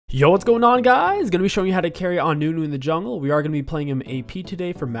Yo, what's going on, guys? Gonna be showing you how to carry on Nunu in the jungle. We are gonna be playing him AP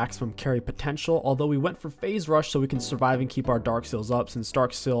today for maximum carry potential, although we went for phase rush so we can survive and keep our dark seals up, since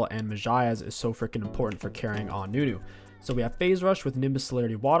dark seal and Majias is so freaking important for carrying on Nunu. So we have phase rush with Nimbus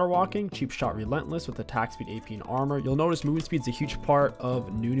celerity water walking, cheap shot relentless with attack speed, AP, and armor. You'll notice movement speed is a huge part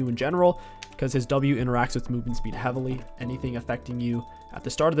of Nunu in general because his W interacts with movement speed heavily. Anything affecting you at the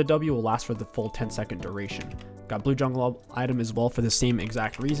start of the W will last for the full 10-second duration. Got blue jungle item as well for the same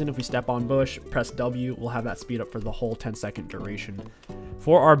exact reason. If we step on bush, press W, we'll have that speed up for the whole 10-second duration.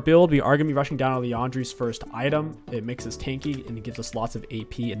 For our build, we are going to be rushing down on Leandri's first item. It makes us tanky and it gives us lots of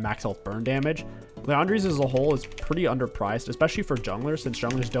AP and max health burn damage. Leandri's as a whole is pretty underpriced, especially for junglers, since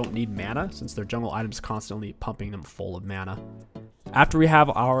junglers don't need mana, since their jungle items constantly pumping them full of mana. After we have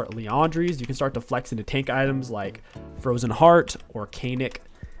our Leandri's, you can start to flex into tank items like Frozen Heart or Kanik.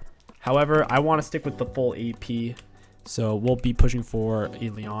 However, I want to stick with the full AP, so we'll be pushing for a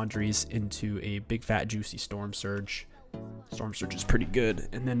Leandri's into a big fat juicy Storm Surge. Storm Surge is pretty good,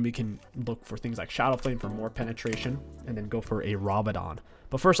 and then we can look for things like Shadow Flame for more penetration, and then go for a Rabadon.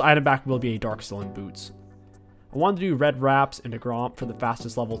 But first item back will be a Dark Seal and Boots. I wanted to do Red Wraps and a Gromp for the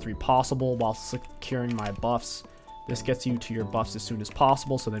fastest level 3 possible while securing my buffs. This gets you to your buffs as soon as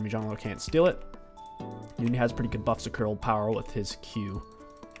possible, so then your jungler can't steal it. Nunu has pretty good buffs to curl power with his Q.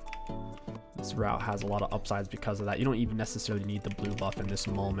 This route has a lot of upsides because of that. You don't even necessarily need the blue buff in this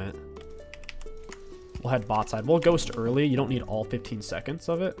moment. We'll head bot side. We'll ghost early. You don't need all 15 seconds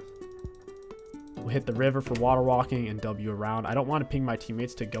of it. We'll hit the river for water walking and W around. I don't want to ping my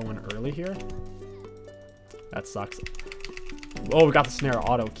teammates to go in early here. That sucks. Oh, we got the snare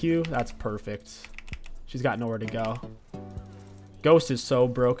auto Q. That's perfect. She's got nowhere to go. Ghost is so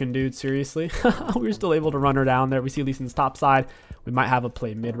broken, dude. Seriously. We're still able to run her down there. We see Lee Sin's top side. We might have a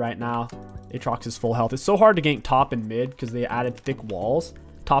play mid right now. Aatrox is full health. It's so hard to gank top and mid because they added thick walls.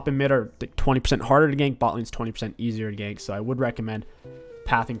 Top and mid are 20% harder to gank. Bot lane's 20% easier to gank. So I would recommend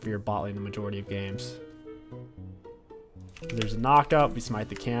pathing for your bot lane the majority of games. There's a knockup. We smite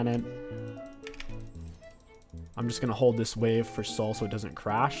the cannon. I'm just going to hold this wave for soul so it doesn't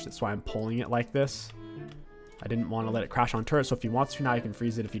crash. That's why I'm pulling it like this. I didn't want to let it crash on turret, so if he wants to now, he can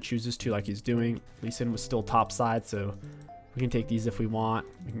freeze it if he chooses to, like he's doing. Lee Sin was still top side, so we can take these if we want.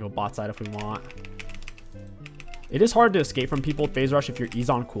 We can go bot side if we want. It is hard to escape from people with phase rush if your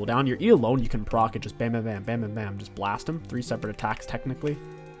E's on cooldown. Your E alone, you can proc it, just bam, bam, bam, bam, bam, bam. Just blast him. 3 separate attacks, technically.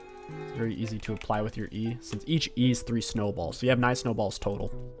 It's very easy to apply with your E, since each E is 3 snowballs. So you have 9 snowballs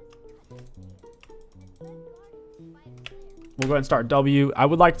total. We'll go ahead and start W. I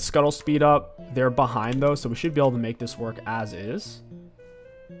would like to scuttle speed up. They're behind though, so we should be able to make this work as is.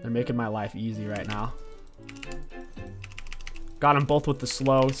 They're making my life easy right now. Got them both with the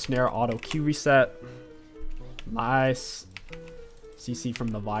slow snare auto Q reset. Nice. CC from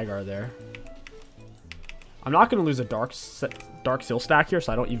the Vigar there. I'm not going to lose a dark seal stack here,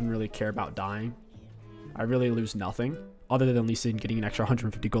 so I don't even really care about dying. I really lose nothing other than Lee Sin getting an extra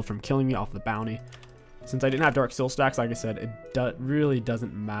 150 gold from killing me off the bounty. Since I didn't have dark seal stacks, like I said, it really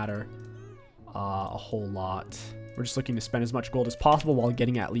doesn't matter a whole lot. We're just looking to spend as much gold as possible while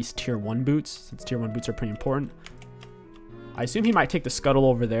getting at least tier 1 boots, since tier 1 boots are pretty important. I assume he might take the scuttle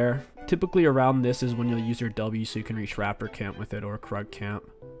over there. Typically around this is when you'll use your W so you can reach Raptor Camp with it or Krug Camp.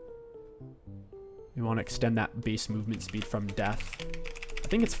 You want to extend that base movement speed from death. I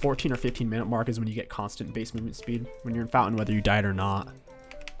think it's 14 or 15 minute mark is when you get constant base movement speed when you're in Fountain, whether you died or not.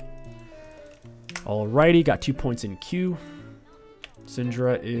 Alrighty, got 2 points in Q.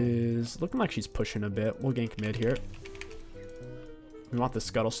 Syndra is looking like she's pushing a bit. We'll gank mid here. We want the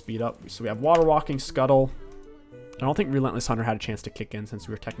scuttle speed up. So we have water walking, scuttle. I don't think Relentless Hunter had a chance to kick in since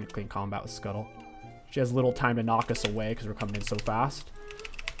we were technically in combat with scuttle. She has little time to knock us away because we're coming in so fast.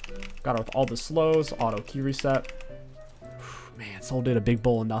 Got her with all the slows, auto Q reset. Man, Soul did a big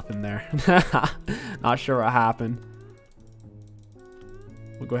bowl of nothing there. Not sure what happened.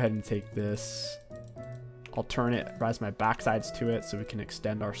 We'll go ahead and take this. I'll turn it, rise my backsides to it so we can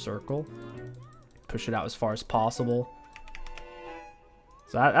extend our circle. Push it out as far as possible.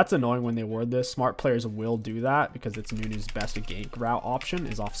 So that's annoying when they word this. Smart players will do that because it's Nunu's best gank route option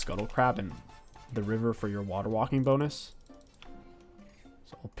is off Scuttle Crab and the river for your water walking bonus.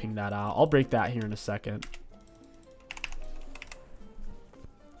 So I'll ping that out. I'll break that here in a second.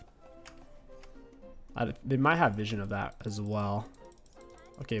 They might have vision of that as well.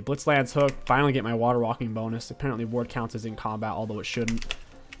 Okay, Blitzlance hook. Finally get my water walking bonus. Apparently ward counts as in combat, although it shouldn't.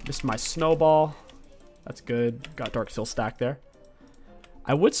 Missed my snowball. That's good. Got Dark Seal stack there.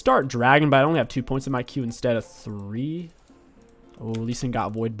 I would start Dragon, but I only have 2 points in my queue instead of 3. Oh, Lee Sin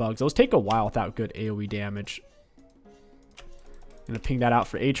got Void Bugs. Those take a while without good AoE damage. Gonna ping that out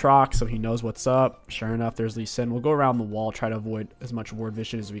for Aatrox so he knows what's up. Sure enough, there's Lee Sin. We'll go around the wall, try to avoid as much ward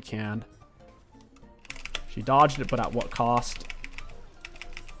vision as we can. She dodged it, but at what cost?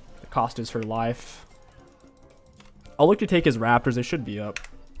 The cost is her life. I'll look to take his Raptors. They should be up.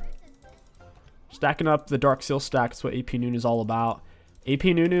 Stacking up the Dark Seal stack is what AP Nunu is all about. AP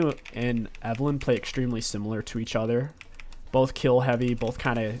Nunu and Evelyn play extremely similar to each other. Both kill heavy, both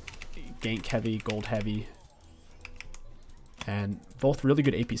kind of gank heavy, gold heavy. And both really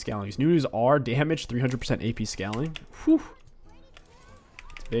good AP scaling. Nunu's R damage, 300% AP scaling. Whew.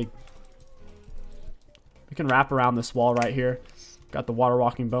 It's big. We can wrap around this wall right here. Got the Water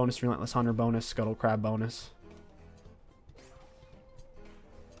Walking bonus, Relentless Hunter bonus, Scuttle Crab bonus.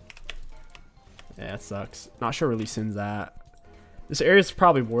 Yeah, it sucks. Not sure where Lee Sin's at. This area is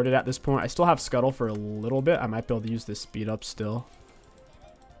probably warded at this point. I still have Scuttle for a little bit. I might be able to use this speed up still.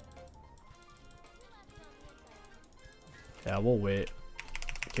 Yeah, we'll wait.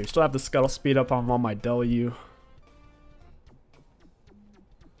 Okay, we still have the Scuttle speed up on my W.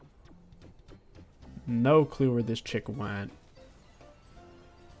 No clue where this chick went.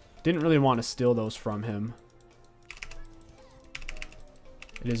 Didn't really want to steal those from him.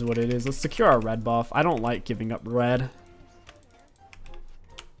 It is what it is. Let's secure our red buff. I don't like giving up red.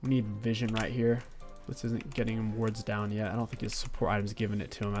 We need vision right here. This isn't getting him wards down yet. I don't think his support item's giving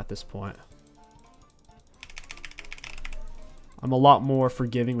it to him at this point. I'm a lot more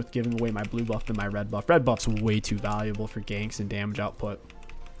forgiving with giving away my blue buff than my red buff. Red buff's way too valuable for ganks and damage output.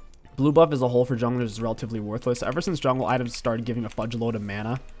 Blue buff as a whole for junglers is relatively worthless. Ever since jungle items started giving a fudge load of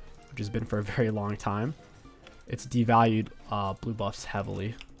mana, which has been for a very long time, it's devalued blue buffs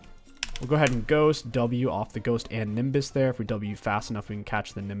heavily. We'll go ahead and Ghost, W off the Ghost and Nimbus there. If we W fast enough, we can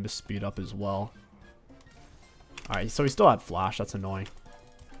catch the Nimbus speed up as well. Alright, so he still had Flash. That's annoying.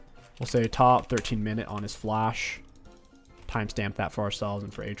 We'll say top 13-minute on his Flash. Timestamp that for ourselves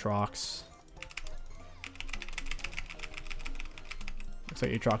and for Aatrox. Looks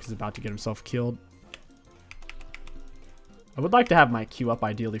like Aatrox is about to get himself killed. I would like to have my Q up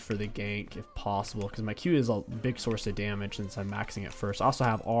ideally for the gank if possible, because my Q is a big source of damage since I'm maxing it first. I also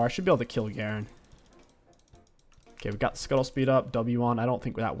have R. I should be able to kill Garen. Okay, we got Scuttle speed up, W on. I don't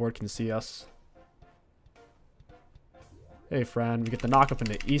think that word can see us. Hey, friend. We get the knock up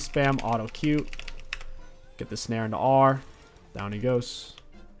into E spam, auto Q. Get the snare into R. Down he goes.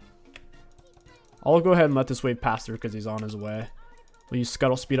 I'll go ahead and let this wave pass through because he's on his way. We'll use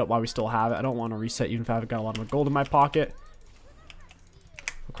Scuttle speed up while we still have it. I don't want to reset even if I haven't got a lot of gold in my pocket.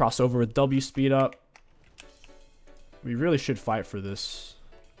 We'll cross over with W speed up. We really should fight for this.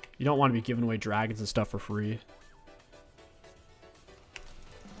 You don't want to be giving away dragons and stuff for free.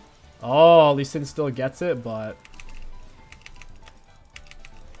 Oh, Lee Sin still gets it, but...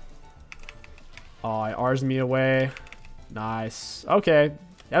 Oh, he R's me away. Nice. Okay.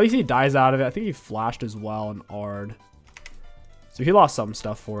 At least he dies out of it. I think he flashed as well and R'd. So he lost some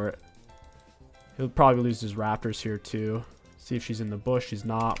stuff for it. He'll probably lose his Raptors here too. See if she's in the bush. She's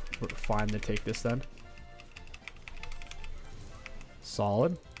not. We're fine to take this then.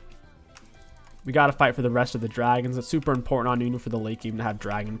 Solid. We got to fight for the rest of the dragons. It's super important on Nunu for the late game to have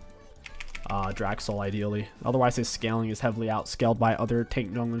dragon drag soul ideally. Otherwise his scaling is heavily outscaled by other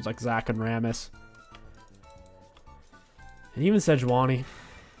tank junglers like Zac and Rammus. And even Sejuani.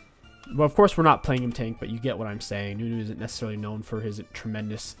 Well, of course we're not playing him tank, but you get what I'm saying. Nunu isn't necessarily known for his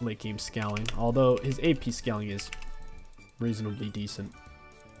tremendous late game scaling, although his AP scaling is reasonably decent.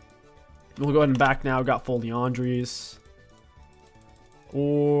 We'll go ahead and back now. Got full Leandries.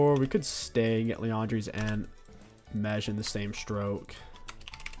 Or we could stay and get Leandries and Mej in the same stroke.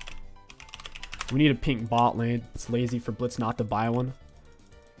 We need a pink bot lane. It's lazy for Blitz not to buy one.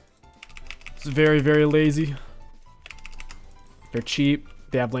 It's very, very lazy. They're cheap.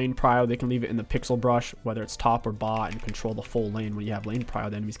 They have lane prio. They can leave it in the pixel brush, whether it's top or bot, and control the full lane. When you have lane prio,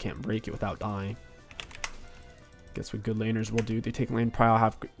 the enemies can't break it without dying. Guess what good laners will do. They take lane prio,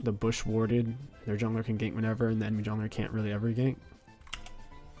 have the bush warded. Their jungler can gank whenever, and the enemy jungler can't really ever gank.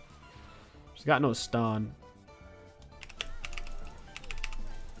 She's got no stun.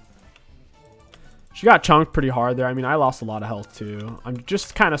 She got chunked pretty hard there. I mean, I lost a lot of health too. I'm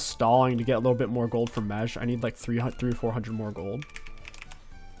just kind of stalling to get a little bit more gold from Mej. I need like 300 or 400 more gold.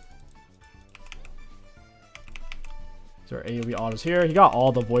 So our AoE autos here. He got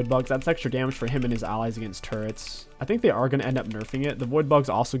all the void bugs. That's extra damage for him and his allies against turrets. I think they are going to end up nerfing it. The void bugs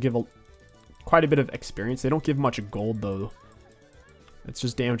also give quite a bit of experience. They don't give much gold though. It's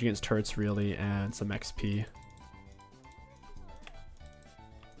just damage against turrets really and some XP.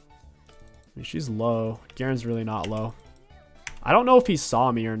 I mean, she's low. Garen's really not low. I don't know if he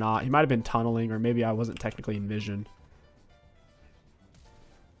saw me or not. He might have been tunneling, or maybe I wasn't technically in vision.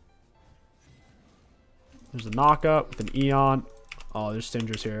 There's a knock-up with an Eon. Oh, there's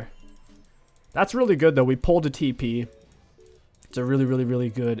Syndra's here. That's really good, though. We pulled a TP. It's a really, really, really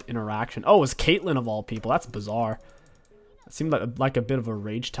good interaction. Oh, it was Caitlyn of all people. That's bizarre. It seemed like a bit of a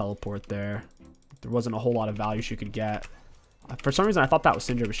rage teleport there. There wasn't a whole lot of value she could get. For some reason, I thought that was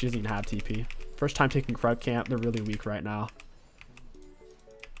Syndra, but she doesn't even have TP. First time taking Crud Camp. They're really weak right now.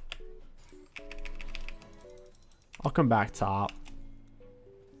 I'll come back top.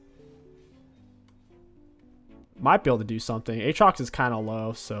 Might be able to do something. Aatrox is kind of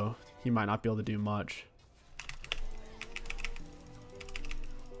low, so he might not be able to do much.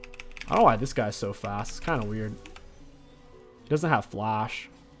 I don't know why this guy's so fast. It's kind of weird. He doesn't have flash.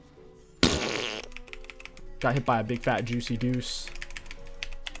 Got hit by a big fat juicy deuce.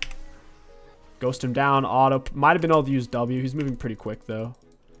 Ghost him down. Auto. Might have been able to use W. He's moving pretty quick, though.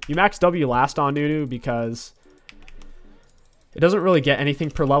 You max W last on Nunu because it doesn't really get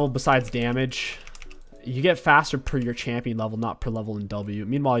anything per level besides damage. You get faster per your champion level, not per level in W.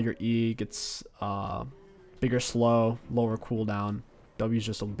 Meanwhile, your E gets bigger slow, lower cooldown. W is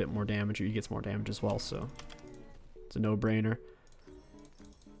just a bit more damage. Your E gets more damage as well, so it's a no-brainer.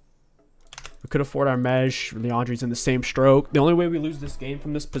 We could afford our Mej. Leandri's in the same stroke. The only way we lose this game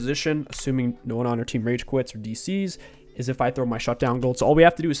from this position, assuming no one on our team rage quits or DCs, is if I throw my shutdown gold. So all we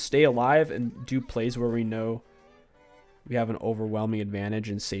have to do is stay alive and do plays where we know we have an overwhelming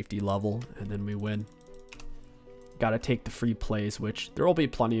advantage in safety level, and then we win. Got to take the free plays, which there will be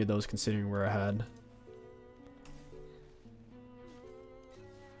plenty of those considering we're ahead.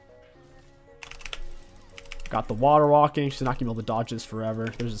 Got the water walking. She's not going to be able to dodge this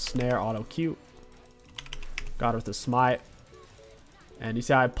forever. There's a snare, auto cute. Got her with a smite. And you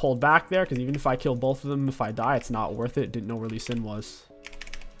see how I pulled back there? Because even if I kill both of them, if I die, it's not worth it. Didn't know where Lee Sin was.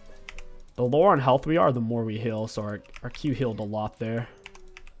 The lower on health we are, the more we heal. So our Q healed a lot there.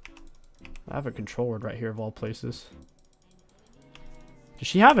 I have a control word right here of all places. Does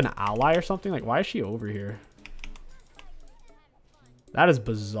she have an ally or something? Like, why is she over here? That is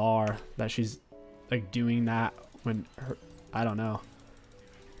bizarre that she's like doing that when her, I don't know.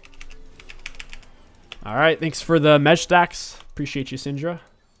 All right, thanks for the Mej stacks. Appreciate you, Syndra.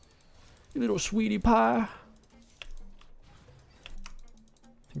 You little sweetie pie.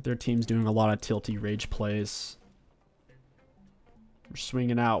 I think their team's doing a lot of tilty rage plays. We're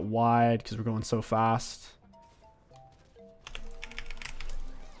swinging out wide because we're going so fast.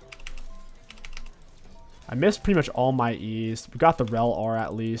 I missed pretty much all my E's. We got the Rel R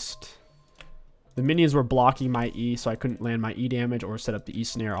at least. The minions were blocking my E, so I couldn't land my E damage or set up the E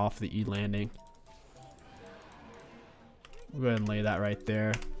snare off the E landing. We'll go ahead and lay that right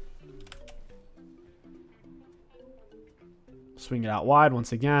there. Swing it out wide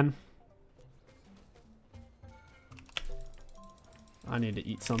once again. I need to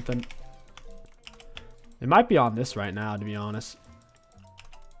eat something. It might be on this right now, to be honest.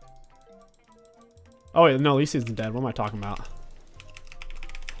 Oh, wait, no, Lisa isn't dead. What am I talking about?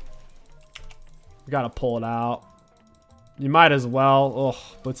 We gotta pull it out. You might as well.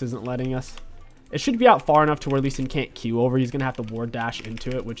 Oh, Blitz isn't letting us. It should be out far enough to where Lee Sin can't Q over. He's gonna have to ward dash into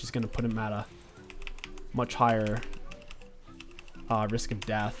it, which is gonna put him at a much higher risk of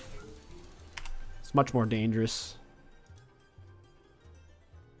death. It's much more dangerous.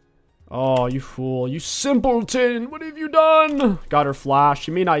 Oh, you fool. You simpleton. What have you done? Got her flash.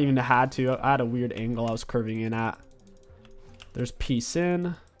 She may not even have had to. I had a weird angle I was curving in at. There's P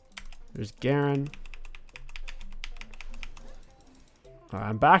Sin. There's Garen. Alright,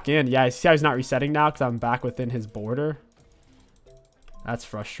 I'm back in. Yeah, I see how he's not resetting now because I'm back within his border. That's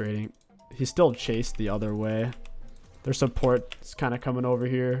frustrating. He still chased the other way. Their support's kind of coming over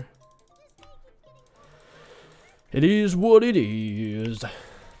here. It is what it is.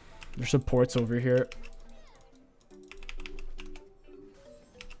 Their support's over here.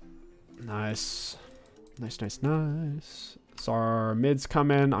 Nice. Nice, nice, nice. So our mid's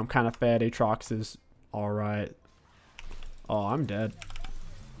coming. I'm kind of fed. Aatrox is alright. Oh, I'm dead.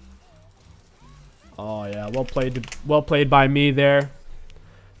 Oh, yeah. Well played by me there.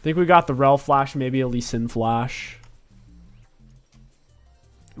 I think we got the Rel flash, maybe a Lee Sin flash.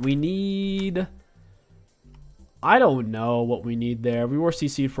 We need... I don't know what we need there. We were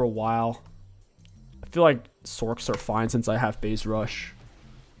CC'd for a while. I feel like Sorks are fine since I have phase rush.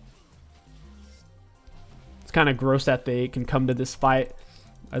 It's kind of gross that they can come to this fight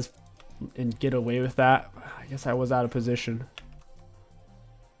and get away with that. I guess I was out of position.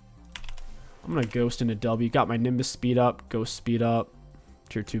 I'm going to ghost into W. Got my Nimbus speed up, ghost speed up,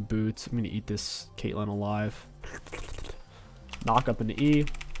 tier 2 boots. I'm going to eat this Caitlyn alive. Knock up into E.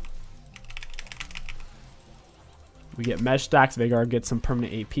 We get Mej stacks. Veigar gets some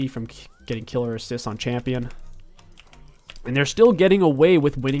permanent AP from getting killer assists on champion. And they're still getting away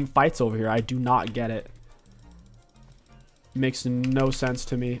with winning fights over here. I do not get it. Makes no sense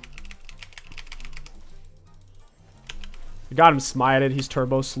to me. I got him smited. He's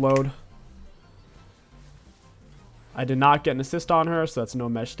turbo slowed. I did not get an assist on her, so that's no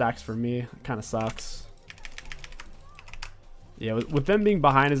mesh stacks for me. It kind of sucks. Yeah, with them being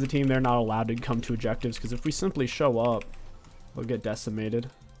behind as a team, they're not allowed to come to objectives, because if we simply show up, we'll get decimated.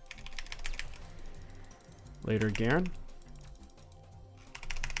 Later, Garen.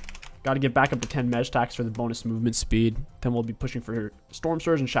 Got to get back up to 10 mesh stacks for the bonus movement speed. Then we'll be pushing for Storm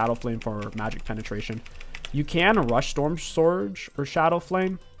Surge and Shadow Flame for magic penetration. You can rush Storm Surge or Shadow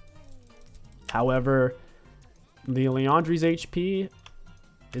Flame. However, the Leandri's HP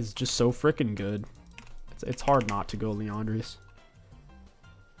is just so freaking good. It's hard not to go Leandri's.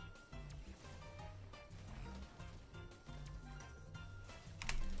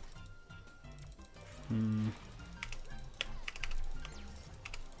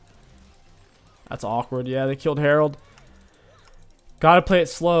 That's awkward. Yeah, they killed Herald. Gotta play it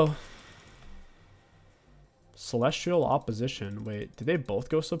slow. Celestial Opposition. Wait, did they both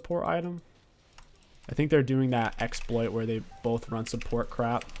go support item? I think they're doing that exploit where they both run support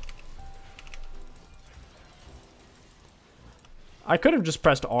crap. I could have just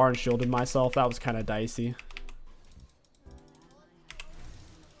pressed R and shielded myself. That was kind of dicey.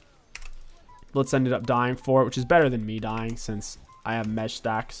 Blitz ended up dying for it, which is better than me dying since I have mesh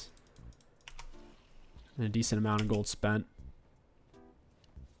stacks. And a decent amount of gold spent.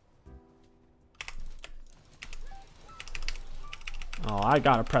 Oh, I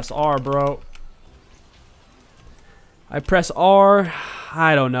gotta press R, bro. I press R.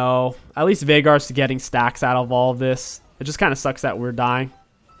 I don't know. At least Veigar's getting stacks out of all of this. It just kind of sucks that we're dying.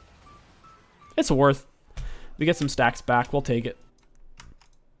 It's worth. We get some stacks back. We'll take it.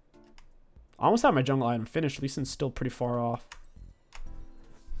 I almost have my jungle item finished. Lee Sin's still pretty far off.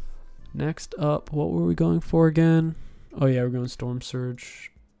 Next up, what were we going for again? Oh yeah, we're going Storm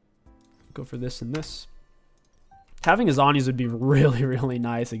Surge. Go for this and this. Having Azani's would be really, really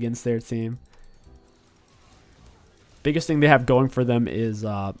nice against their team. Biggest thing they have going for them is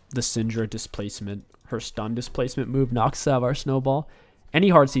the Syndra displacement. Her stun displacement move knocks out our snowball. Any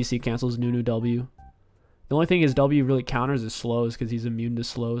hard CC cancels Nunu W. The only thing is W really counters his slows because he's immune to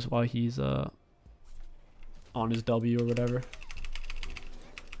slows while he's on his W or whatever.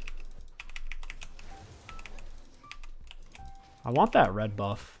 I want that red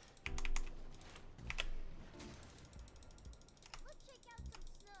buff.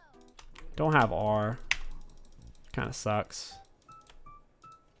 Don't have R. Kind of sucks.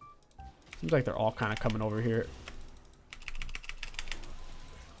 Seems like they're all kind of coming over here.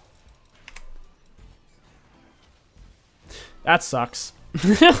 That sucks.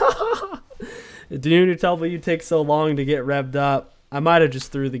 Did you tell me you take so long to get revved up? I might have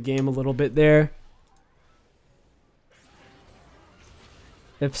just threw the game a little bit there.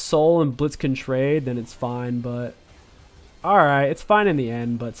 If Soul and Blitz can trade, then it's fine, but... Alright, it's fine in the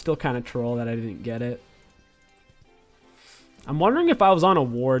end, but still kind of troll that I didn't get it. I'm wondering if I was on a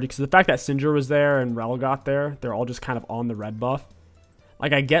ward, because the fact that Syndra was there and Rel got there, they're all just kind of on the red buff.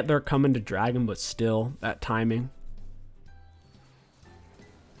 Like, I get they're coming to Dragon, but still, that timing.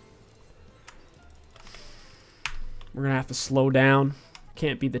 We're going to have to slow down.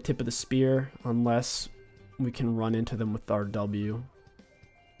 Can't be the tip of the spear unless we can run into them with our W.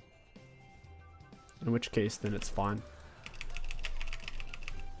 In which case, then it's fine.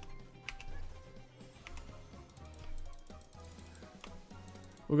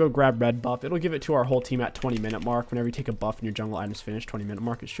 We'll go grab red buff. It'll give it to our whole team at 20-minute mark. Whenever you take a buff and your jungle item's finished, 20-minute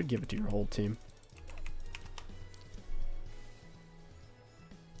mark, it should give it to your whole team.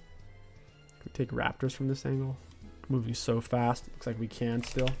 Can we take Raptors from this angle? Moving so fast. Looks like we can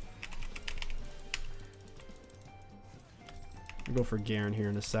still. We'll go for Garen here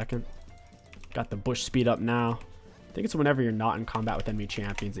in a second. Got the bush speed up now. I think it's whenever you're not in combat with enemy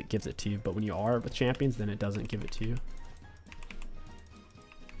champions, it gives it to you. But when you are with champions, then it doesn't give it to you.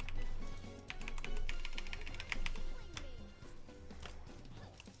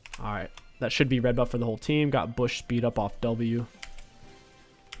 Alright, that should be red buff for the whole team. Got bush speed up off W.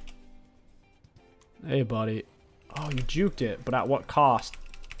 Hey, buddy. Oh, you juked it, but at what cost?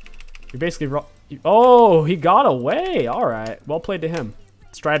 You're basically... Oh, he got away. Alright, well played to him.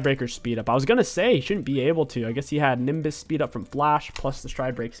 Stride Breaker speed up. I was going to say he shouldn't be able to. I guess he had Nimbus speed up from Flash plus the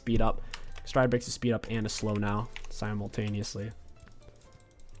Stride Break speed up. Stride Breaks a speed up and a slow now simultaneously.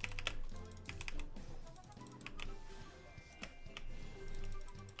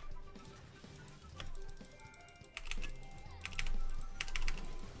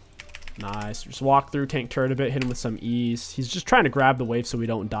 Nice. Just walk through, tank turret a bit, hit him with some ease. He's just trying to grab the wave so we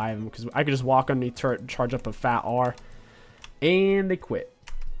don't dive him, because I could just walk underneath turret, charge up a fat R, and they quit.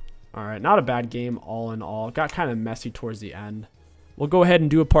 All right, not a bad game all in all. Got kind of messy towards the end. We'll go ahead and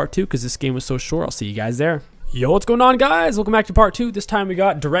do a part 2 because this game was so short. I'll see you guys there. Yo, what's going on, guys? Welcome back to part 2. This time we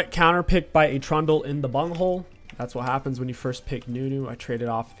got direct counter pick by a Trundle in the bunghole. That's what happens when you first pick Nunu. I traded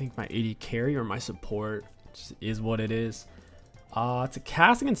off, I think, my AD carry or my support. Just is what it is. It's a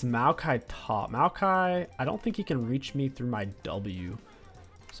cast against Maokai top. Maokai, I don't think he can reach me through my W.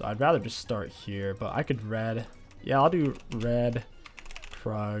 So I'd rather just start here. But I could red. Yeah, I'll do red,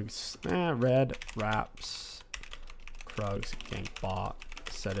 Krugs. Red, Wraps, Krugs, gank bot,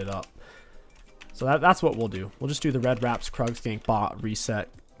 set it up. So that's what we'll do. We'll just do the red Wraps, Krugs, gank bot, reset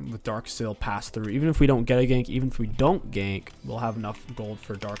with Dark Seal, pass through. Even if we don't get a gank, even if we don't gank, we'll have enough gold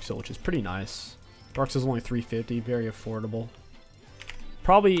for Dark Seal, which is pretty nice. Dark Seal is only 350, very affordable.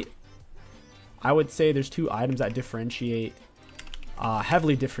 Probably, I would say there's 2 items that differentiate,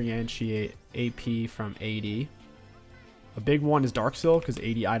 heavily differentiate AP from AD. A big one is Dark Seal, because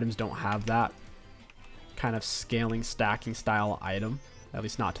AD items don't have that kind of scaling, stacking style item. At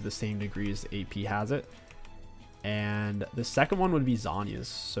least not to the same degree as AP has it. And the second one would be Zhonya's.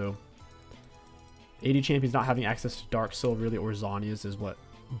 So AD champions not having access to Dark Seal really, or Zhonya's, is what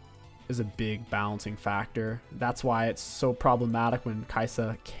is a big balancing factor. That's why it's so problematic when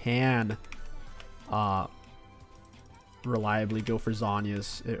Kai'Sa can reliably go for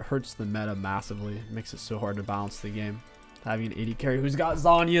Zhonya's. It hurts the meta massively. It makes it so hard to balance the game. Having an AD carry who's got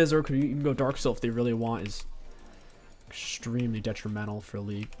Zhonya's, or could even go Dark Seal if they really want, is extremely detrimental for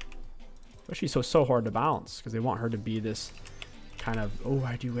League. Especially so hard to balance, because they want her to be this kind of, oh,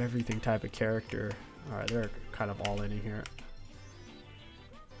 I do everything type of character. Alright, they're kind of all in here.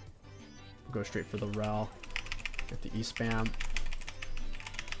 Go straight for the rel. Get the E-spam.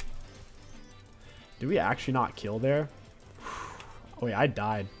 Did we actually not kill there? Oh wait, I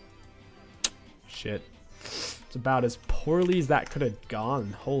died. Shit. It's about as poorly as that could have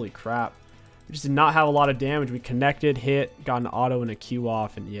gone. Holy crap. We just did not have a lot of damage. We connected, hit, got an auto and a Q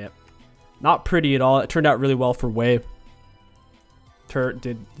off, and yep. Not pretty at all. It turned out really well for wave. Turret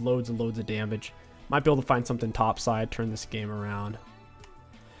did loads and loads of damage. Might be able to find something topside, turn this game around.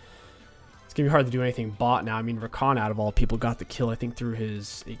 It's going to be hard to do anything bot now. I mean, Rakan, out of all people, got the kill, I think, through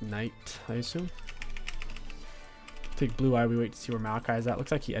his Ignite, I assume. Take Blue Eye. We wait to see where Maokai is at.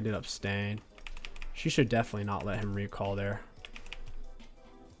 Looks like he ended up staying. She should definitely not let him recall there.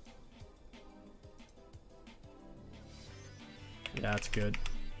 Yeah, that's good.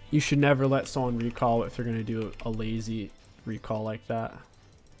 You should never let someone recall if they're going to do a lazy recall like that.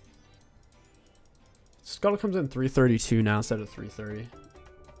 Scuttle comes in 332 now instead of 330.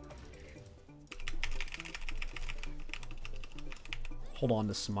 Hold on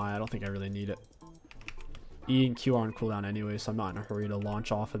to Smite. I don't think I really need it. E and Q are on cooldown anyway, so I'm not in a hurry to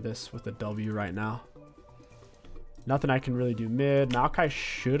launch off of this with a W right now. Nothing I can really do mid. Maokai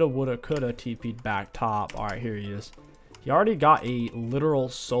shoulda, woulda, coulda TP'd back top. Alright, here he is. He already got a literal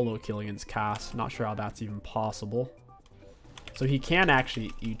solo kill against Cass. Not sure how that's even possible. So he can actually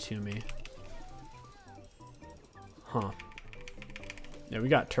E2 me. Huh. Yeah, we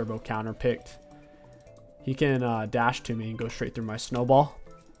got turbo counter picked. He can dash to me and go straight through my snowball.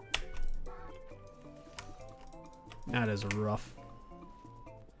 That is rough.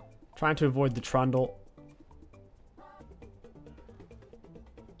 Trying to avoid the Trundle.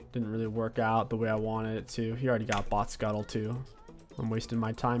 Didn't really work out the way I wanted it to. He already got bot scuttle too. I'm wasting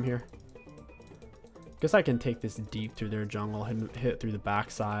my time here. Guess I can take this deep through their jungle, hit through the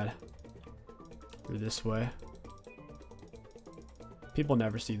backside. Through this way. People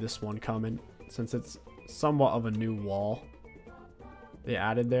never see this one coming, since it's somewhat of a new wall they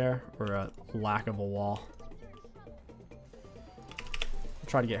added there, or a lack of a wall. We'll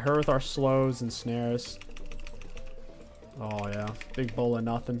try to get her with our slows and snares. Oh yeah, big bowl of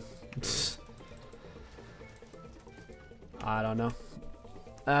nothing. I don't know.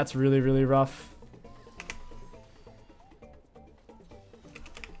 That's really, really rough.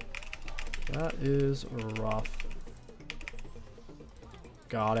 That is rough.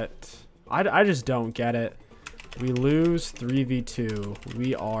 Got it. I just don't get it. We lose 3v2.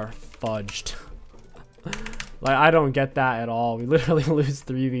 We are fudged. Like, I don't get that at all. We literally lose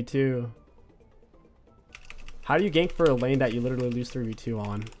 3v2. How do you gank for a lane that you literally lose 3v2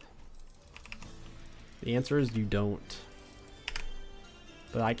 on? The answer is you don't.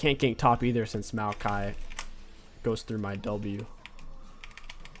 But I can't gank top either since Maokai goes through my W.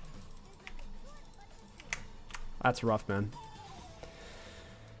 That's rough, man.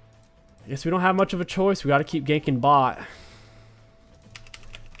 I guess we don't have much of a choice. We got to keep ganking bot.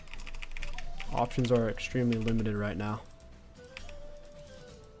 Options are extremely limited right now.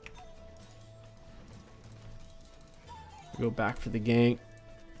 Go back for the gank.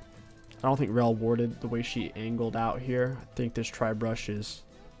 I don't think Rel warded the way she angled out here. I think this tri-brush is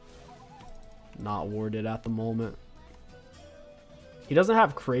not warded at the moment. He doesn't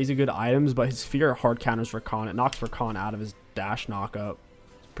have crazy good items, but his fear hard counters Rakan. It knocks Rakan out of his dash knockup.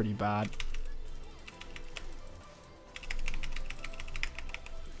 It's pretty bad.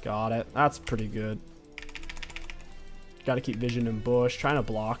 Got it. That's pretty good. Got to keep vision in bush. Trying to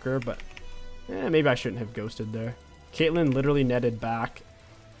block her, but maybe I shouldn't have ghosted there. Caitlyn literally netted back.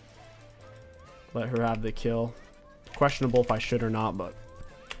 Let her have the kill. Questionable if I should or not, but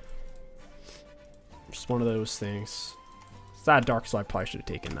just one of those things. It's that dark, so I probably should have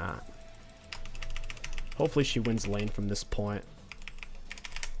taken that. Hopefully she wins lane from this point.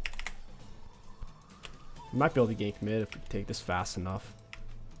 We might be able to gank mid if we take this fast enough.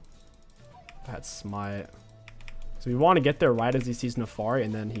 I had smite. So we want to get there right as he sees Nefari,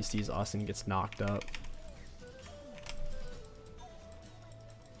 and then he sees us and gets knocked up.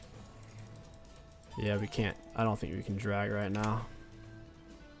 Yeah, we can't. I don't think we can drag right now.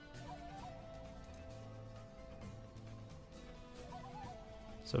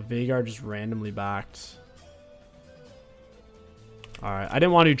 So Veigar just randomly backed. Alright, I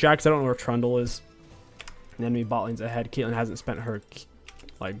didn't want to do drag because I don't know where Trundle is. And enemy bot lane's ahead. Caitlyn hasn't spent her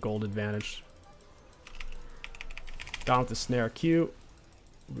like gold advantage. Down with the snare, cute.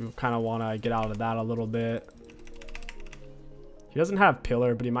 We kind of want to get out of that a little bit. He doesn't have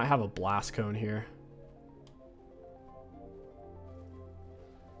pillar, but he might have a blast cone here.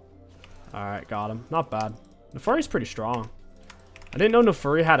 Alright, got him. Not bad. Nefari's pretty strong. I didn't know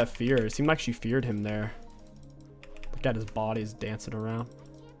Nefari had a fear. It seemed like she feared him there. Look at his body, he's dancing around.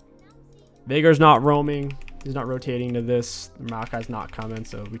 Veigar's not roaming. He's not rotating to this. Maokai's not coming,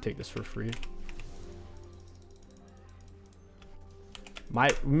 so we take this for free.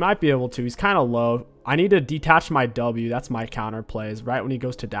 We might be able to. He's kind of low. I need to detach my W. That's my counter plays. Right when he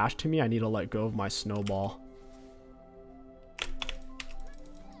goes to dash to me, I need to let go of my snowball.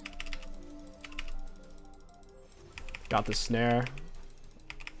 Got the snare.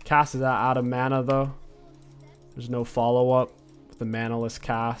 Cast is out of mana though. There's no follow-up with the manaless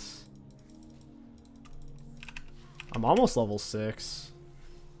cast. I'm almost level 6.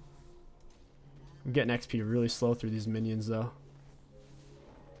 I'm getting XP really slow through these minions though.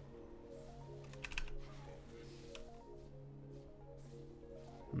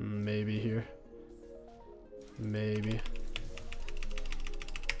 Maybe here. Maybe.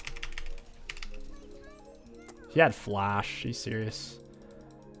 He had flash. She's serious.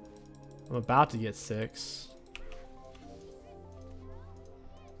 I'm about to get 6.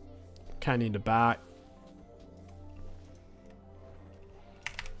 Kind of need to back.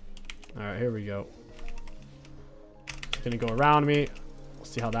 Alright, here we go. Gonna go around me. We'll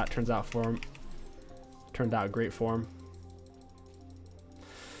see how that turns out for him. Turned out great for him.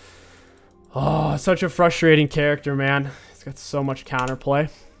 Oh, such a frustrating character, man. He's got so much counterplay.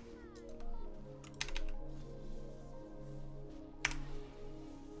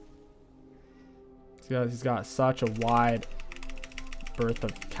 He's got such a wide berth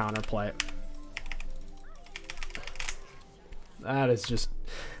of counterplay. That is just...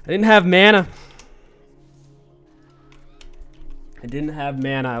 I didn't have mana. I didn't have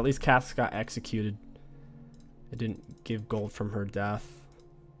mana. At least Cass got executed. It didn't give gold from her death.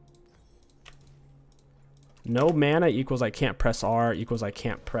 No mana equals I can't press R equals I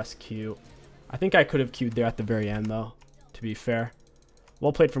can't press Q. I think I could have Q'd there at the very end though, to be fair.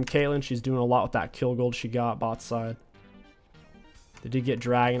 Well played from Caitlyn. She's doing a lot with that kill gold she got bot side. They did get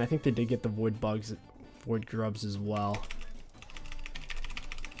Dragon. I think they did get the Void Bugs, Void Grubs as well.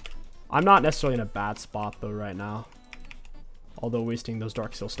 I'm not necessarily in a bad spot though right now. Although wasting those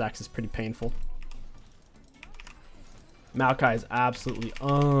Dark Seal stacks is pretty painful. Maokai is absolutely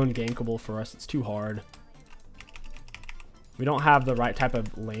ungankable for us. It's too hard. We don't have the right type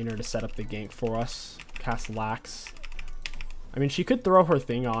of laner to set up the gank for us. Cass lacks. I mean, she could throw her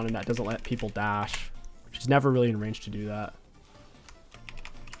thing on and that doesn't let people dash. She's never really in range to do that.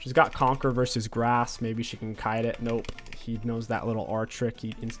 She's got Conquer versus Grass. Maybe she can kite it. Nope. He knows that little R trick.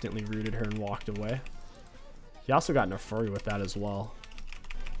 He instantly rooted her and walked away. He also got Nefari with that as well.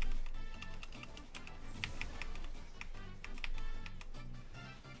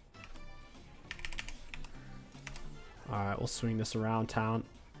 Alright, we'll swing this around town.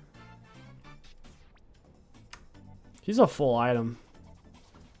 He's a full item.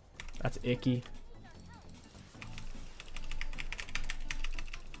 That's icky.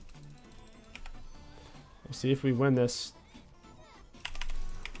 We'll see if we win this.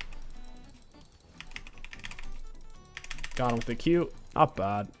 Got him with the Q. Not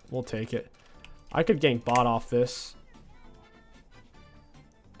bad. We'll take it. I could gank bot off this.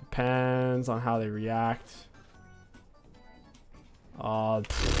 Depends on how they react. Do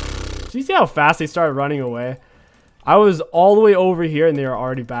you see how fast they started running away? I was all the way over here and they were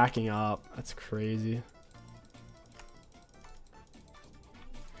already backing up. That's crazy.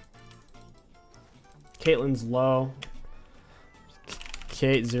 Caitlyn's low.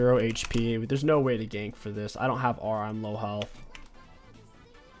 Kate 0 HP. There's no way to gank for this. I don't have R. I'm low health.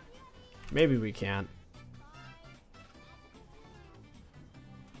 Maybe we can.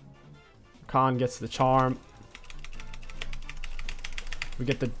 Khan gets the charm. We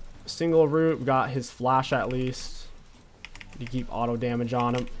get the single root. We got his flash at least. You keep auto damage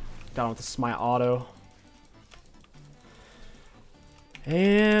on him. Got him with the smite auto.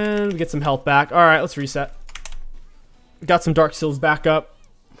 And we get some health back. Alright, let's reset. Got some Dark Seals back up.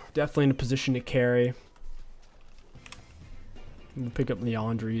 Definitely in a position to carry. We'll pick up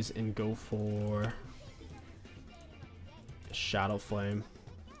Leandries and go for Shadow Flame.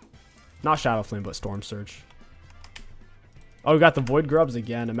 Not Shadow Flame, but Storm Surge. Oh, we got the Void Grubs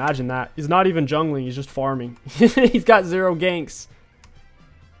again. Imagine that. He's not even jungling. He's just farming. He's got 0 ganks.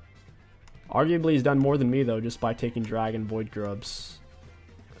 Arguably, he's done more than me, though, just by taking Dragon Void Grubs.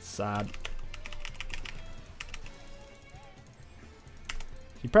 That's sad.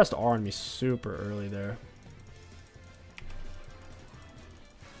 He pressed R on me super early there.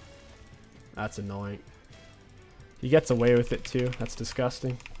 That's annoying. He gets away with it, too. That's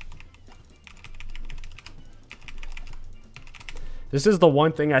disgusting. This is the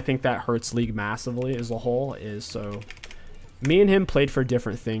one thing I think that hurts League massively as a whole is so me and him played for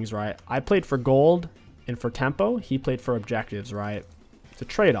different things, right? I played for gold and for tempo. He played for objectives, right? It's a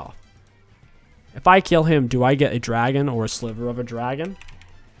trade-off. If I kill him, do I get a dragon or a sliver of a dragon?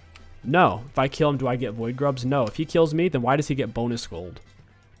 No. If I kill him, do I get void grubs? No. If he kills me, then why does he get bonus gold?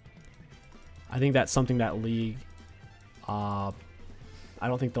 I think that's something that League, I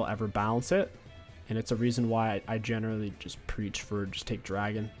don't think they'll ever balance it. And it's a reason why I generally just preach for just take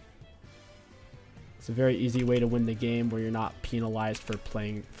dragon. It's a very easy way to win the game where you're not penalized for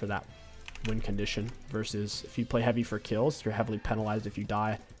playing for that win condition. Versus if you play heavy for kills, you're heavily penalized if you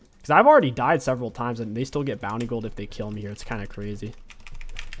die. Because I've already died several times and they still get bounty gold if they kill me here. It's kind of crazy.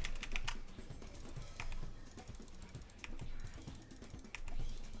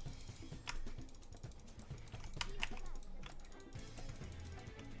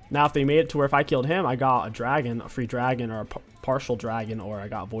 Now, if they made it to where if I killed him, I got a dragon, a free dragon, or a partial dragon, or I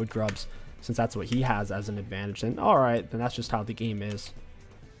got void grubs, since that's what he has as an advantage, then alright, then that's just how the game is.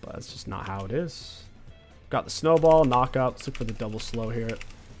 But it's just not how it is. Got the snowball, knockup. Let's look for the double slow here.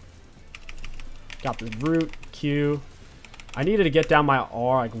 Got the root, Q. I needed to get down my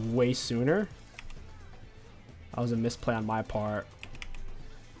R like way sooner. That was a misplay on my part.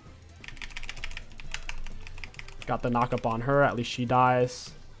 Got the knockup on her, at least she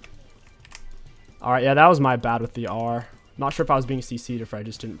dies. Alright, yeah, that was my bad with the R. Not sure if I was being CC'd or if I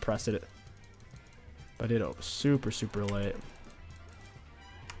just didn't press it. But I did it super, super late.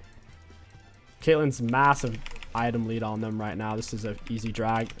 Caitlyn's massive item lead on them right now. This is an easy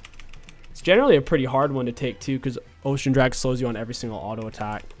drag. It's generally a pretty hard one to take too, because Ocean Drag slows you on every single auto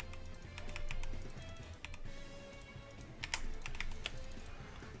attack.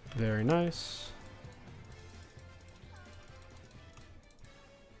 Very nice.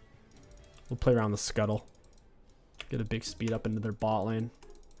 We'll play around the scuttle. Get a big speed up into their bot lane.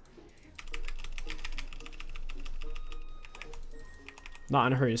 Not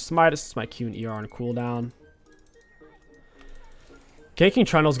in a hurry to smite us. It's my Q and ER on cooldown. Ganking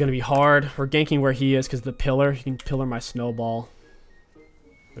Trundle is going to be hard. We're ganking where he is because the pillar. He can pillar my snowball.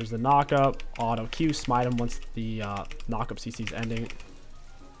 There's the knockup. Auto Q. Smite him once the knockup CC is ending.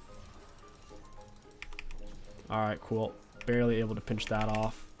 Alright, cool. Barely able to pinch that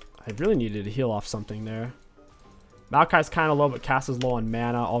off. I really needed to heal off something there. Maokai's kind of low, but Cass is low on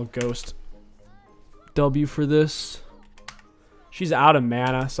mana. I'll ghost W for this. She's out of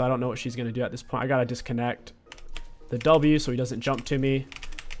mana, so I don't know what she's going to do at this point. I got to disconnect the W so he doesn't jump to me.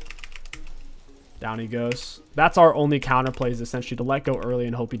 Down he goes. That's our only counterplay, is essentially to let go early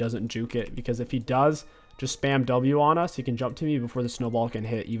and hope he doesn't juke it. Because if he does, just spam W on us, he can jump to me before the snowball can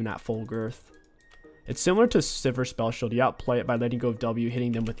hit, even at full girth. It's similar to Sivir Spell Shield. You outplay it by letting go of W,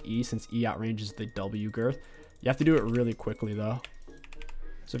 hitting them with E, since E outranges the W girth. You have to do it really quickly, though.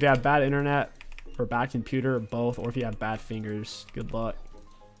 So if you have bad internet, or bad computer, or both, or if you have bad fingers, good luck.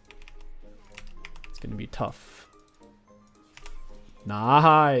 It's going to be tough.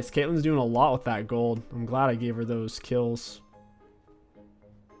 Nice. Caitlyn's doing a lot with that gold. I'm glad I gave her those kills.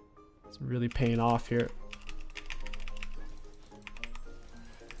 It's really paying off here.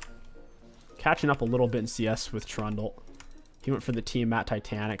 Catching up a little bit in CS with Trundle. He went for the team at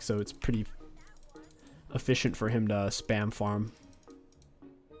Titanic, so it's pretty efficient for him to spam farm.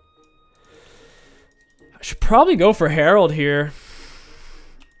 I should probably go for Herald here.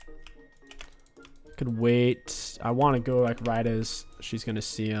 Could wait. I want to go like right as she's going to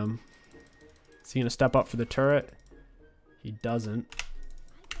see him. Is he going to step up for the turret? He doesn't.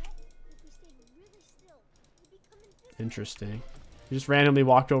 Interesting. He just randomly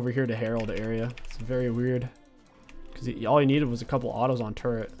walked over here to Herald area. It's very weird. Because all he needed was a couple autos on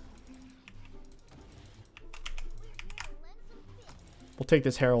turret. We'll take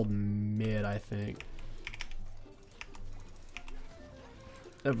this Herald mid, I think.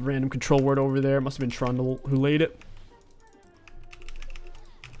 A random control word over there. Must have been Trundle who laid it.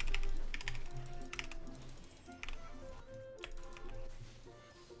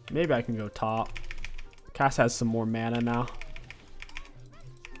 Maybe I can go top. Cass has some more mana now.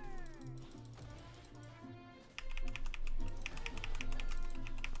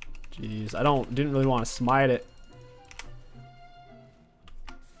 Jeez, I didn't really want to smite it.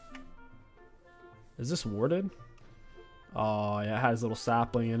 Is this warded? Oh, yeah, it has a little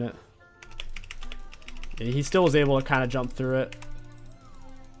sapling in it. Yeah, he still was able to kind of jump through it.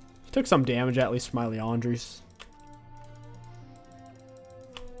 He took some damage, at least, from my Leandries.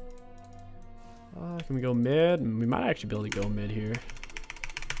 Can we go mid? We might actually be able to go mid here.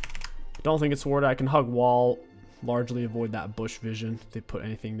 Don't think it's warded. I can hug wall, largely avoid that bush vision if they put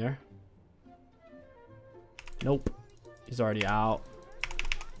anything there. Nope. He's already out.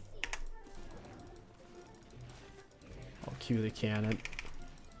 I'll cue the cannon.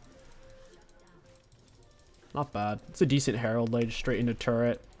 Not bad. It's a decent Herald laid straight into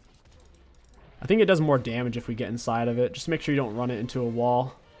turret. I think it does more damage if we get inside of it. Just make sure you don't run it into a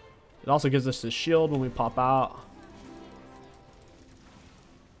wall. It also gives us a shield when we pop out.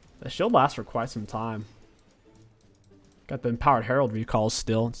 The shield lasts for quite some time. Got the empowered Herald recalls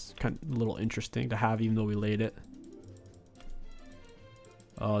still. It's kind of a little interesting to have even though we laid it.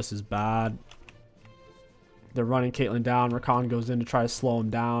 Oh, this is bad. They're running Caitlyn down. Rakan goes in to try to slow him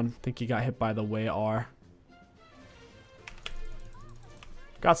down. I think he got hit by the Way R.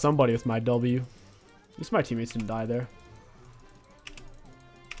 Got somebody with my W. At least my teammates didn't die there.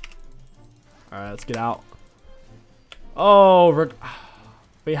 Alright, let's get out. Oh,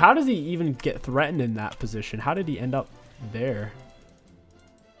 wait, how does he even get threatened in that position? How did he end up there?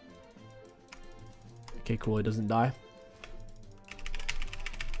 Okay, cool, he doesn't die.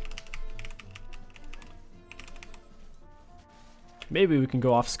 Maybe we can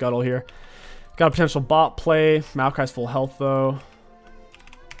go off Scuttle here. Got a potential bot play. Maokai's full health, though.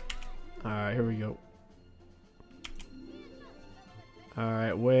 Alright, here we go.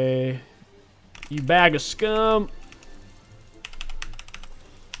 Alright, Way. You bag of scum.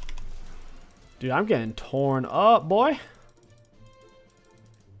 Dude, I'm getting torn up, boy.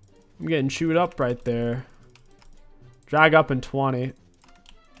 I'm getting chewed up right there. Drag up in 20.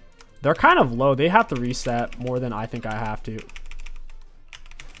 They're kind of low. They have to reset more than I think I have to.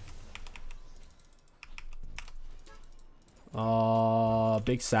 Oh,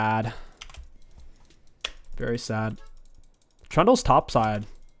 big sad. Very sad. Trundle's top side.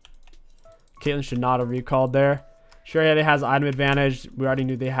 Caitlyn should not have recalled there. Sure, yeah, they has item advantage. We already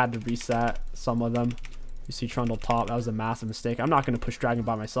knew they had to reset some of them. You see Trundle top. That was a massive mistake. I'm not going to push Dragon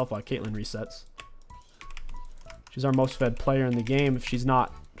by myself while Caitlyn resets. She's our most fed player in the game. If she's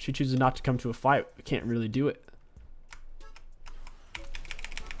not, she chooses not to come to a fight, we can't really do it.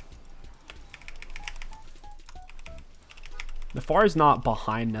 Nefari's not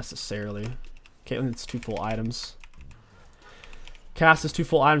behind necessarily. Caitlyn's 2 full items. Cass is 2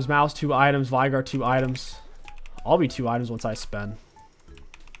 full items. Mouse 2 items. Vigar 2 items. I'll be 2 items once I spend.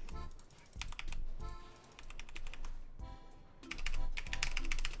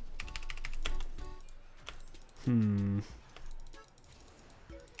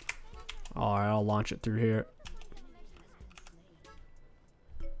 Alright, I'll launch it through here.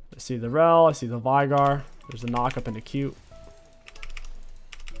 I see the Rel. I see the Vigar. There's a knock up into Cute.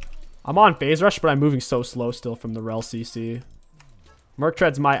 I'm on phase rush, but I'm moving so slow still from the Rel CC. Merc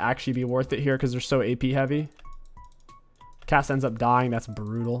Treads might actually be worth it here because they're so AP heavy. Cass ends up dying. That's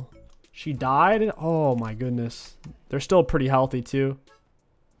brutal. She died? Oh my goodness. They're still pretty healthy too.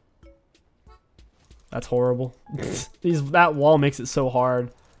 That's horrible. That wall makes it so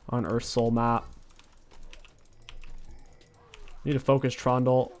hard on Earth Soul map. Need to focus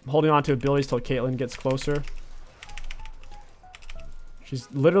Trundle. I'm holding on to abilities till Caitlyn gets closer. She's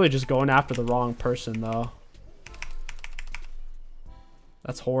literally just going after the wrong person though.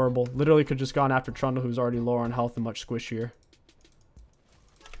 That's horrible. Literally could just gone after Trundle, who's already lower on health and much squishier.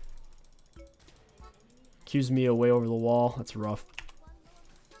 Q's me away over the wall. That's rough.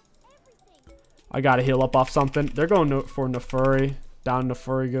 I gotta heal up off something. They're going for Nefuri. Down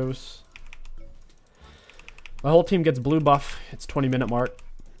Nefuri goes. My whole team gets blue buff. It's 20-minute mark.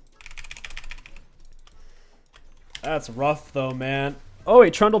 That's rough though, man. Oh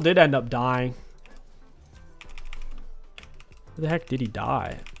wait, Trundle did end up dying. Where the heck did he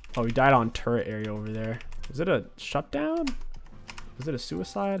die? Oh, he died on turret area over there. Was it a shutdown? Was it a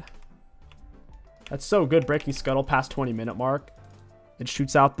suicide? That's so good, breaking scuttle past 20-minute mark. It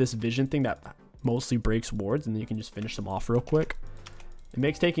shoots out this vision thing that mostly breaks wards, and then you can just finish them off real quick. It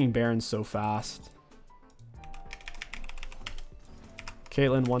makes taking Barons so fast.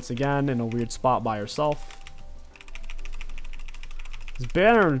 Caitlyn once again in a weird spot by herself. This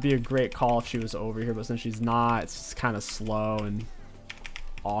Baron would be a great call if she was over here, but since she's not, it's just kind of slow and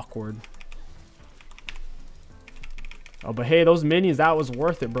awkward. Oh, but hey, those minions, that was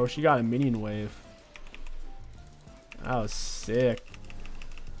worth it, bro. She got a minion wave. That was sick.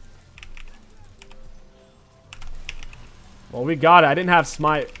 Well, we got it. I didn't have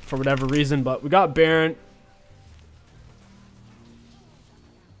smite for whatever reason, but we got Baron.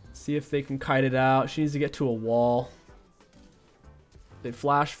 See if they can kite it out. She needs to get to a wall. They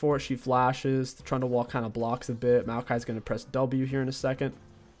flash for it. She flashes. The Trundle wall kind of blocks a bit. Maokai's going to press W here in a second.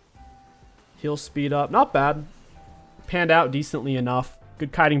 He'll speed up. Not bad. Panned out decently enough.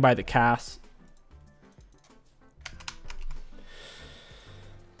 Good kiting by the Cass.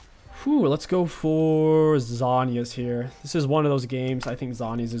 Whew, let's go for Zhonya's here. This is one of those games. I think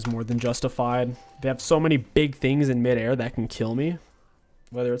Zhonya's is more than justified. They have so many big things in midair that can kill me.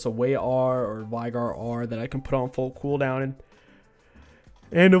 Whether it's a Wei R or Veigar R that I can put on full cooldown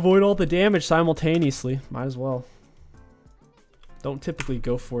and avoid all the damage simultaneously. Might as well. Don't typically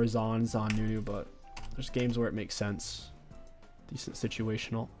go for Zhon Nunu, but there's games where it makes sense. Decent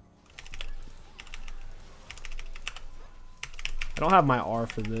situational. I don't have my R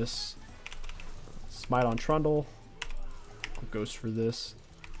for this. Smite on Trundle. Ghost for this.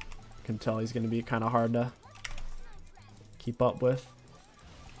 Can tell he's going to be kind of hard to keep up with.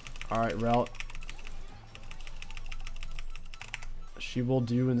 Alright, Relt. She will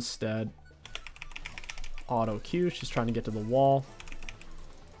do instead. Auto Q. She's trying to get to the wall.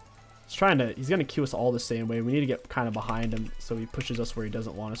 He's going to Q us all the same way. We need to get kind of behind him so he pushes us where he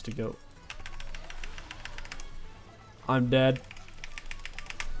doesn't want us to go. I'm dead.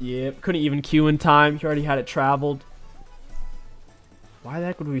 Yep, couldn't even Q in time. He already had it traveled. Why the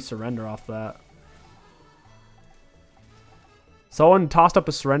heck would we surrender off that? Someone tossed up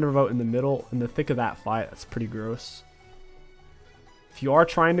a surrender vote in the middle, in the thick of that fight. That's pretty gross. If you are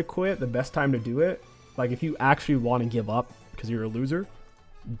trying to quit, the best time to do it, like if you actually want to give up because you're a loser,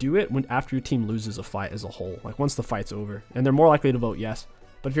 do it when after your team loses a fight as a whole. Like once the fight's over. And they're more likely to vote yes.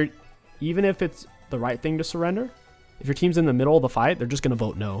 But if you're, even if it's the right thing to surrender, if your team's in the middle of the fight, they're just going to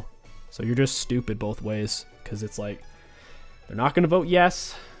vote no. So you're just stupid both ways. Because it's like, they're not going to vote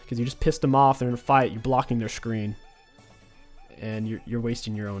yes. Because you just pissed them off. They're in a fight. You're blocking their screen. And you're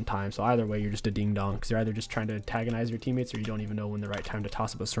wasting your own time. So either way, you're just a ding-dong. Because you're either just trying to antagonize your teammates, or you don't even know when the right time to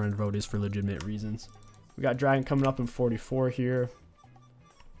toss up a surrender vote is for legitimate reasons. We got Dragon coming up in 44 here.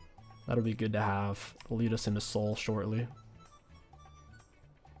 That'll be good to have. Will lead us into Soul shortly.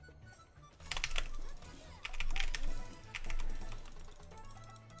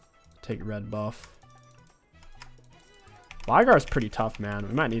 Take red buff. Veigar's pretty tough, man.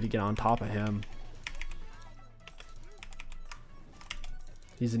 We might need to get on top of him.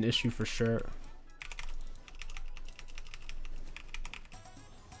 He's an issue for sure.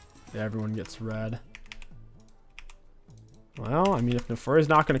 Yeah, everyone gets red. Well, I mean, if Nefuri's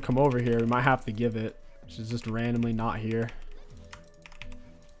not going to come over here, we might have to give it. She's just randomly not here.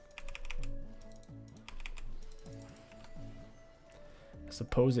 I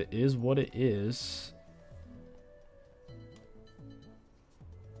suppose it is what it is.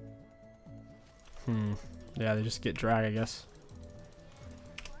 Yeah, they just get drag, I guess.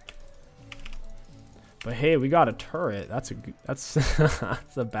 But hey, we got a turret. That's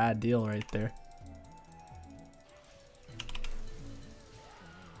that's a bad deal right there.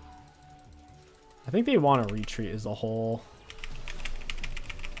 I think they want to retreat as a whole.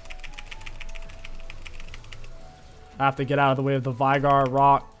 I have to get out of the way of the Veigar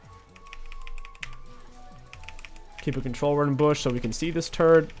rock. Keep a control word in bush so we can see this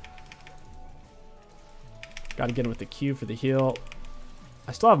turd. Got to get him with the Q for the heal.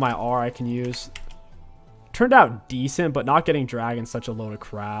 I still have my R I can use. Turned out decent, but not getting Dragon such a load of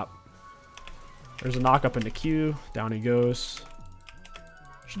crap. There's a knock up into Q. Down he goes.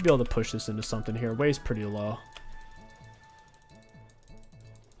 Should be able to push this into something here. Weigh's pretty low.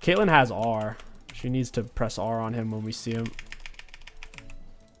 Caitlyn has R. She needs to press R on him when we see him.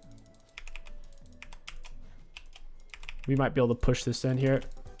 We might be able to push this in here.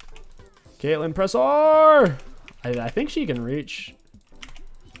 Caitlyn, press R! I think she can reach.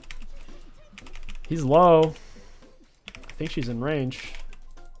 He's low. I think she's in range.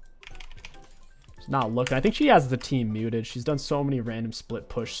 She's not looking. I think she has the team muted. She's done so many random split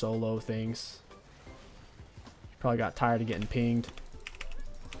push solo things. Probably got tired of getting pinged.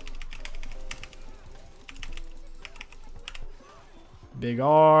 Big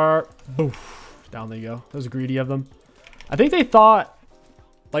R. Boof. Down they go. That was greedy of them. I think they thought,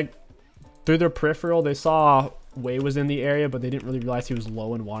 like, through their peripheral, they saw Wei was in the area, but they didn't really realize he was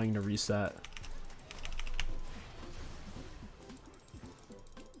low and wanting to reset.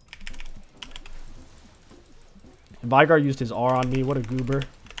 And Vygar used his R on me. What a goober.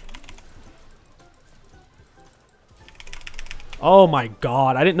 Oh my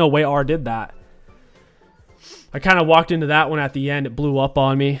god. I didn't know Wei R did that. I kind of walked into that one at the end. It blew up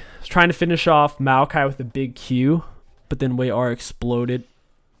on me. I was trying to finish off Maokai with a big Q, but then Wei R exploded.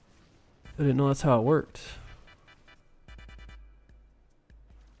 I didn't know that's how it worked.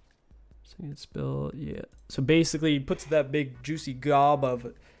 Sing it spill, yeah. So basically, he puts that big juicy gob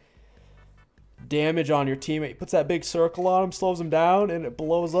of damage on your teammate. He puts that big circle on him, slows him down, and it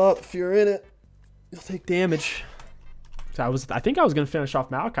blows up. If you're in it, you'll take damage. So I think I was gonna finish off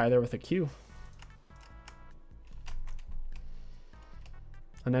Maokai there with a Q.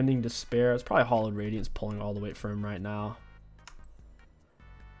 Unending Despair. It's probably Hollowed Radiance pulling all the weight for him right now.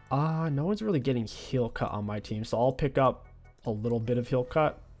 No one's really getting heal cut on my team, so I'll pick up a little bit of heal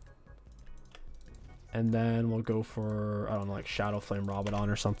cut. And then we'll go for, I don't know, like Shadow Flame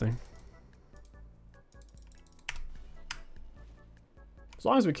Rabadon or something. As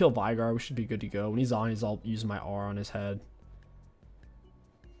long as we kill Vygar, we should be good to go. When he's on, I'll use my R on his head.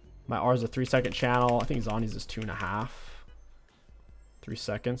 My R is a 3-second channel. I think Zani's is 2.5. 3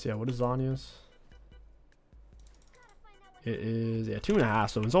 seconds. Yeah, what is Zanya's? It is, yeah, 2.5.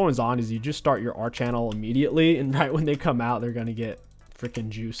 So when someone's on, you just start your R channel immediately, and right when they come out, they're gonna get freaking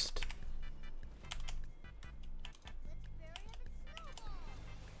juiced.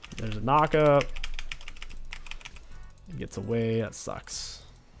 There's a knockup. He gets away. That sucks.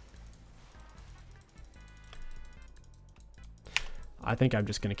 I think I'm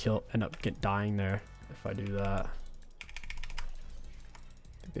just gonna end up dying there if I do that. I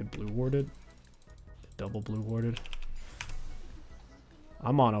think they blue warded. Double blue warded.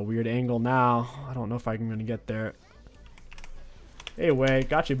 I'm on a weird angle now. I don't know if I'm gonna get there. Hey, Wei,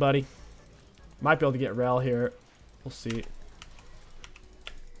 got you, buddy. Might be able to get Rel here. We'll see.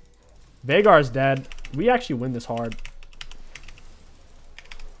 Vagar's dead. We actually win this hard.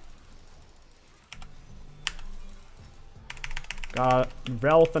 Got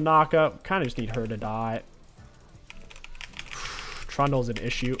Rel with the knockup. Kind of just need her to die. Trundle's an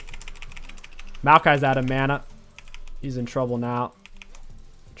issue. Maokai's out of mana. He's in trouble now.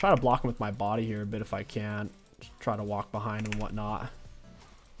 Try to block him with my body here a bit if I can. Just try to walk behind and whatnot.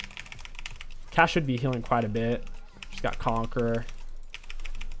 Cash should be healing quite a bit. Just got Conqueror.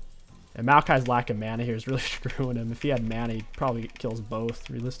 And Maokai's lack of mana here is really screwing him. If he had mana, he probably kills both,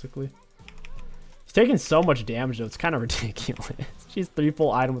 realistically. He's taking so much damage, though. It's kind of ridiculous. She's 3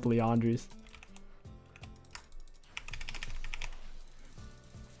 full item with Leandri's.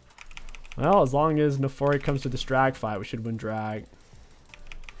 Well, as long as Nefori comes to this drag fight, we should win drag.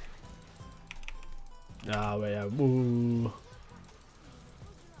 Oh, yeah. Ooh.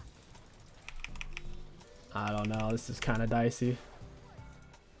 I don't know. This is kind of dicey.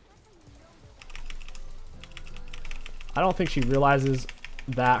 I don't think she realizes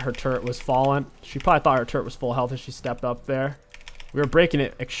that her turret was fallen. She probably thought her turret was full health as she stepped up there. We were breaking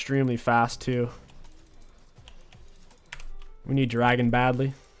it extremely fast, too. We need dragon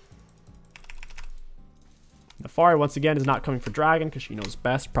badly. Nefari, once again, is not coming for dragon because she knows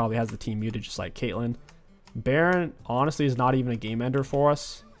best. Probably has the team muted just like Caitlyn. Baron, honestly, is not even a game ender for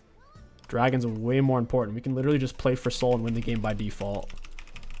us. Dragon's way more important. We can literally just play for soul and win the game by default.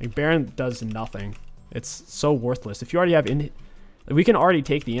 Like, Baron does nothing. It's so worthless. If you already have we can already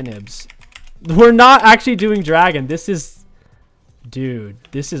take the inhibs. We're not actually doing dragon. This is, dude,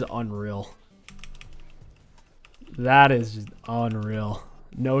 this is unreal. That is just unreal.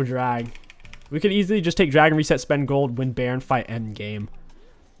 No drag. We could easily just take dragon, reset, spend gold, win Baron fight, end game.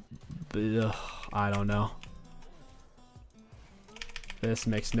 Ugh, I don't know. This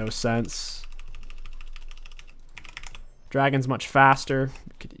makes no sense. Dragon's much faster.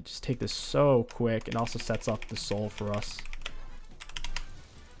 We could just take this so quick. It also sets up the soul for us.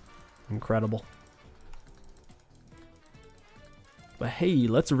 Incredible. But hey,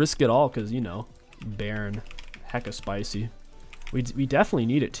 let's risk it all because, you know, Baron. Hecka spicy. We definitely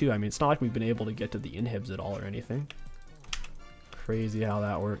need it too. I mean, it's not like we've been able to get to the inhibs at all or anything. Crazy how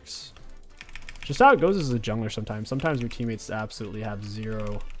that works. Just how it goes as a jungler sometimes. Sometimes your teammates absolutely have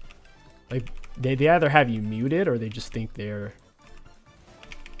zero. Like, they either have you muted or they just think they're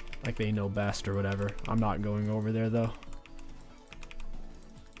like they know best or whatever. I'm not going over there though.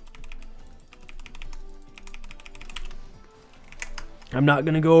 I'm not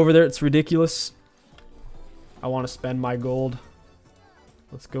gonna go over there. It's ridiculous. I want to spend my gold.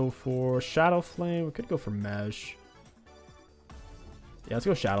 Let's go for Shadow Flame. We could go for Mesh. Yeah, let's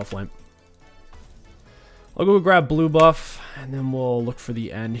go Shadow Flame. I'll go grab blue buff, and then we'll look for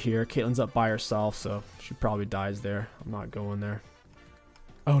the end here. Caitlyn's up by herself, so she probably dies there. I'm not going there.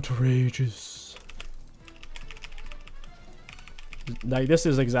 Outrageous. Like, this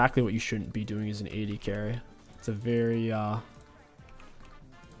is exactly what you shouldn't be doing as an AD carry. It's a very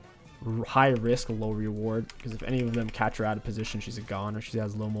high risk, low reward, because if any of them catch her out of position, she's a goner. She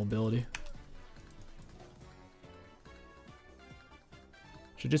has low mobility.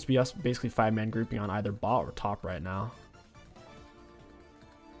 Should just be us basically 5-man grouping on either bot or top right now.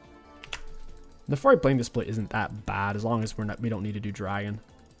 The Ferrari playing the split isn't that bad as long as we don't need to do dragon.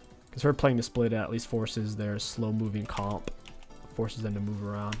 Because her playing the split at least forces their slow moving comp. Forces them to move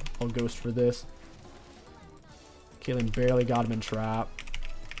around. I'll ghost for this. Caitlyn barely got him in trap.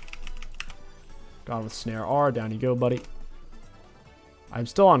 Got him with snare R. Down you go, buddy. I'm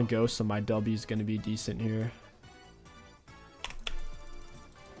still on ghost, so my W is going to be decent here.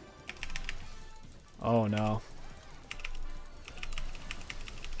 Oh no.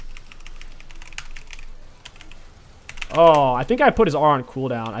 Oh, I think I put his R on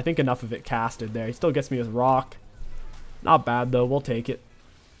cooldown. I think enough of it casted there. He still gets me with rock. Not bad though. We'll take it.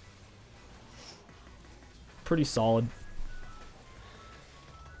 Pretty solid.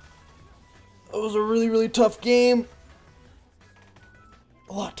 It was a really, really tough game.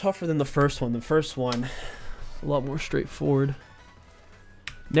 A lot tougher than the first one. The first one, a lot more straightforward.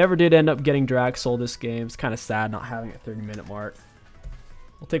 Never did end up getting drag soul this game. It's kind of sad not having a 30-minute mark.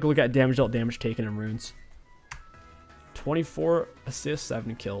 We'll take a look at damage dealt, damage taken, and runes. 24 assists,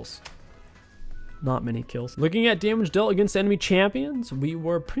 7 kills. Not many kills. Looking at damage dealt against enemy champions, we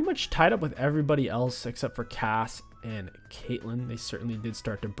were pretty much tied up with everybody else except for Cass and Caitlyn. They certainly did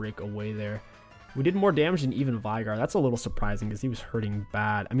start to break away there. We did more damage than even Vigar. That's a little surprising because he was hurting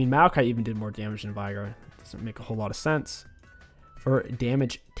bad. I mean, Maokai even did more damage than Vigar. Doesn't make a whole lot of sense. For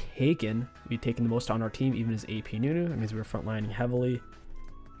damage taken, we've taken the most on our team, even as AP Nunu. That means we were frontlining heavily.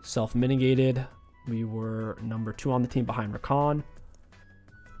 Self-mitigated. We were number 2 on the team behind Rakan.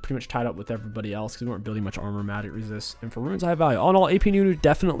 Pretty much tied up with everybody else because we weren't building much armor, magic resist. And for runes, high value. All in all, AP Nunu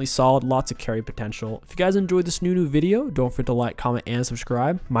definitely solid. Lots of carry potential. If you guys enjoyed this Nunu video, don't forget to like, comment, and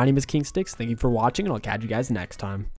subscribe. My name is King Sticks. Thank you for watching, and I'll catch you guys next time.